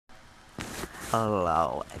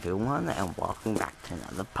Hello, everyone, and welcome back to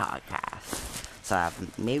another podcast. So I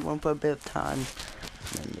haven't made one for a bit of time,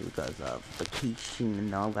 mainly because of vacation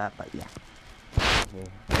and all that, but yeah.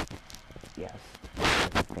 Yes,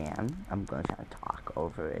 as a fan, I'm going to try to talk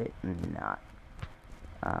over it and not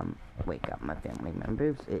wake up my family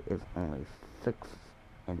members. It is only 6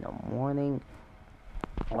 in the morning.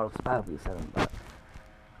 Well, it's probably 7, but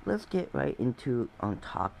let's get right into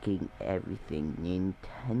talking everything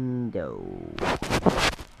Nintendo.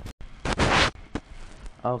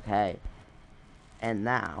 Okay, and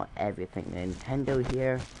now everything Nintendo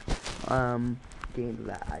here. Games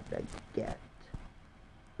that I'd like to get.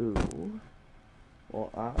 Ooh. Well,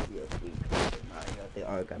 obviously, Paper Mario, the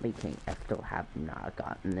Origami King. I still have not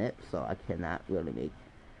gotten it, so I cannot really make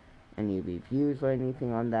any reviews or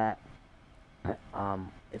anything on that.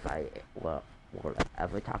 If I will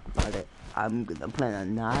ever talk about it, I'm gonna plan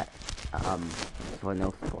on not. For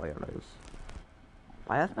no spoilers.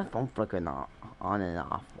 Why is my phone flickering on and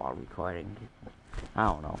off while recording? I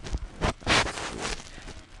don't know.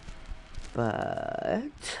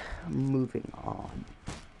 But moving on.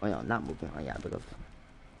 Well, no, not moving on. Yeah, because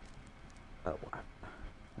what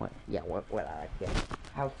I like to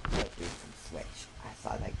House of Switch. I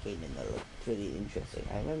saw that game and it looked pretty interesting.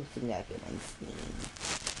 I remember seeing that game on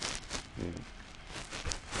Steam.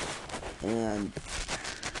 And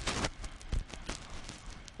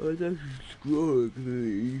I was actually scrolling through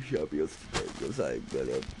the eShop yesterday because I'm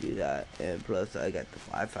gonna do that, and plus I got the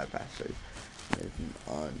Wi-Fi password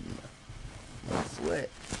on my Switch.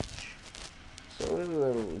 So we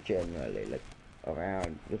were generally like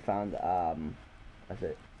around. We found what's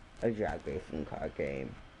it? A drag racing car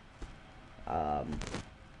game.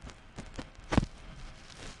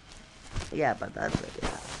 Yeah, but that's it.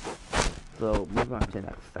 Yeah. So moving on to the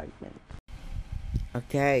next segment.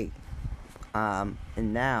 Okay. And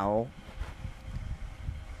now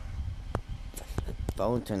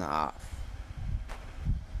phone turn off.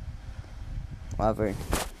 Whatever.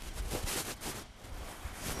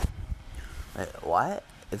 Wait, what?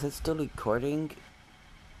 Is it still recording?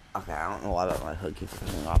 Okay, I don't know why my hood keeps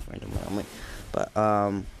turning off randomly. But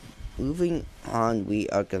moving on, we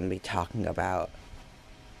are gonna be talking about.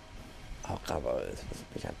 Oh god, what was supposed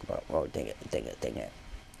to be talking about? Oh, dang it.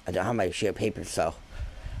 I don't have my sheet of paper, so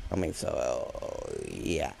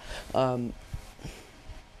yeah. Oh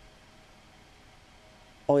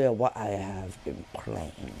yeah, what I have been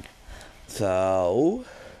playing. So,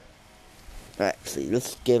 actually,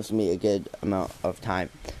 this gives me a good amount of time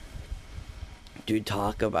to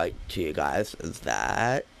talk about to you guys. Is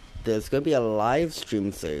that there's gonna be a live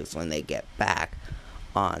stream series when they get back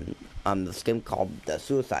on this game called The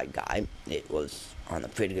Suicide Guy. It was on a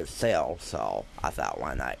pretty good sale, so I thought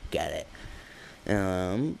why not get it.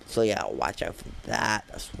 So yeah, watch out for that.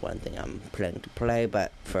 That's one thing I'm planning to play,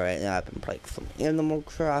 but for right now I've been playing some Animal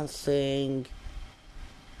Crossing.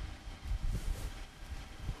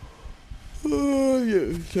 Oh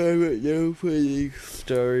yeah, time right now for these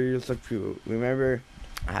stories. If you remember,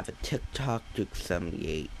 I have a TikTok,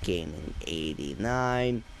 Duke78 Gaming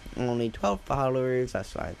 89. Only 12 followers,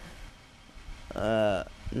 that's fine.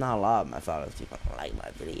 Not a lot of my followers even like my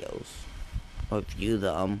videos or view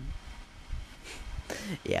them.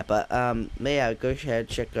 Yeah, but yeah, go ahead,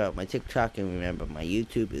 check out my TikTok, and remember my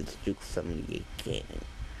YouTube is Duke78 Gaming.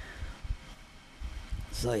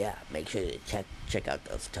 So yeah, make sure to check out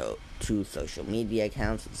those two social media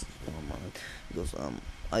accounts. Because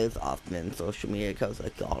I use often social media accounts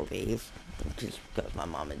like always, just because my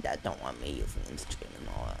mom and dad don't want me using Instagram and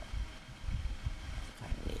all that.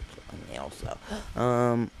 Also,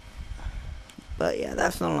 but yeah,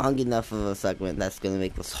 that's not long enough of a segment. That's gonna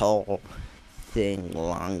make this whole thing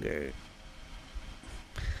longer.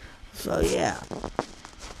 So yeah,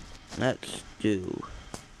 let's do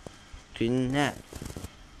next.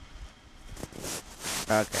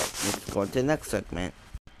 Okay, let's go to the next segment.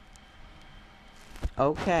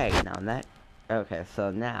 Okay,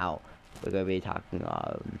 so now we're gonna be talking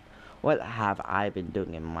what have I been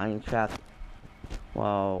doing in Minecraft.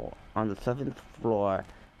 Well, on the 7th floor,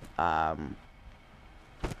 I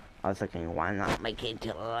was thinking, why not make it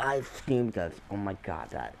into a live stream? Because, oh my god,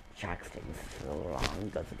 that track thing is so long.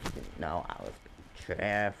 Because if you didn't know, I was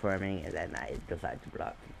terraforming, and then I decided to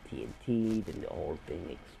block TNT, then the whole thing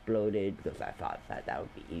exploded, because I thought that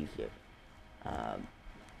would be easier,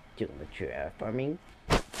 doing the terraforming.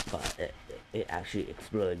 But it actually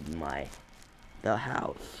exploded the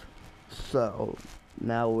house. So,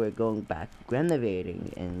 now we're going back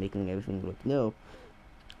renovating and making everything look new.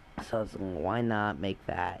 So why not make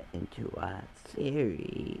that into a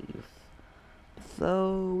series?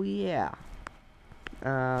 So yeah.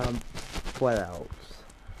 what else?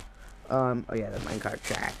 Oh yeah, the minecart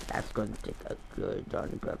track. That's going to take a good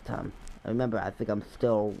darn bit of time. Remember, I think I'm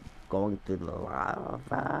still going through the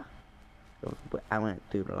lava. I went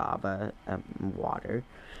through the lava and water.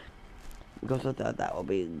 Because I thought that would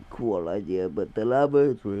be a cool idea, but the lava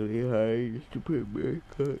is really high just to put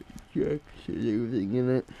minecart tracks and everything in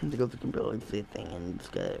it. Because I can barely see a thing and it's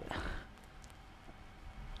good.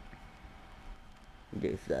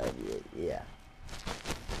 Yeah.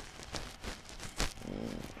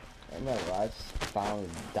 I remember I found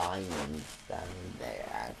diamonds down there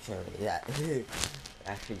actually that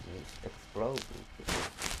actually just exploded.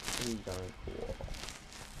 It's pretty darn cool.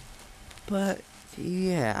 But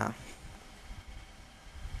yeah,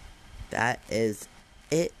 that is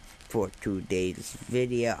it for today's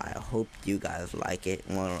video. I hope you guys like it.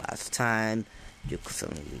 One last time,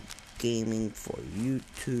 Duke78 Gaming for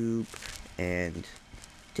YouTube and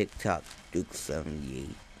TikTok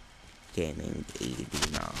Duke78 Gaming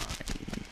 89.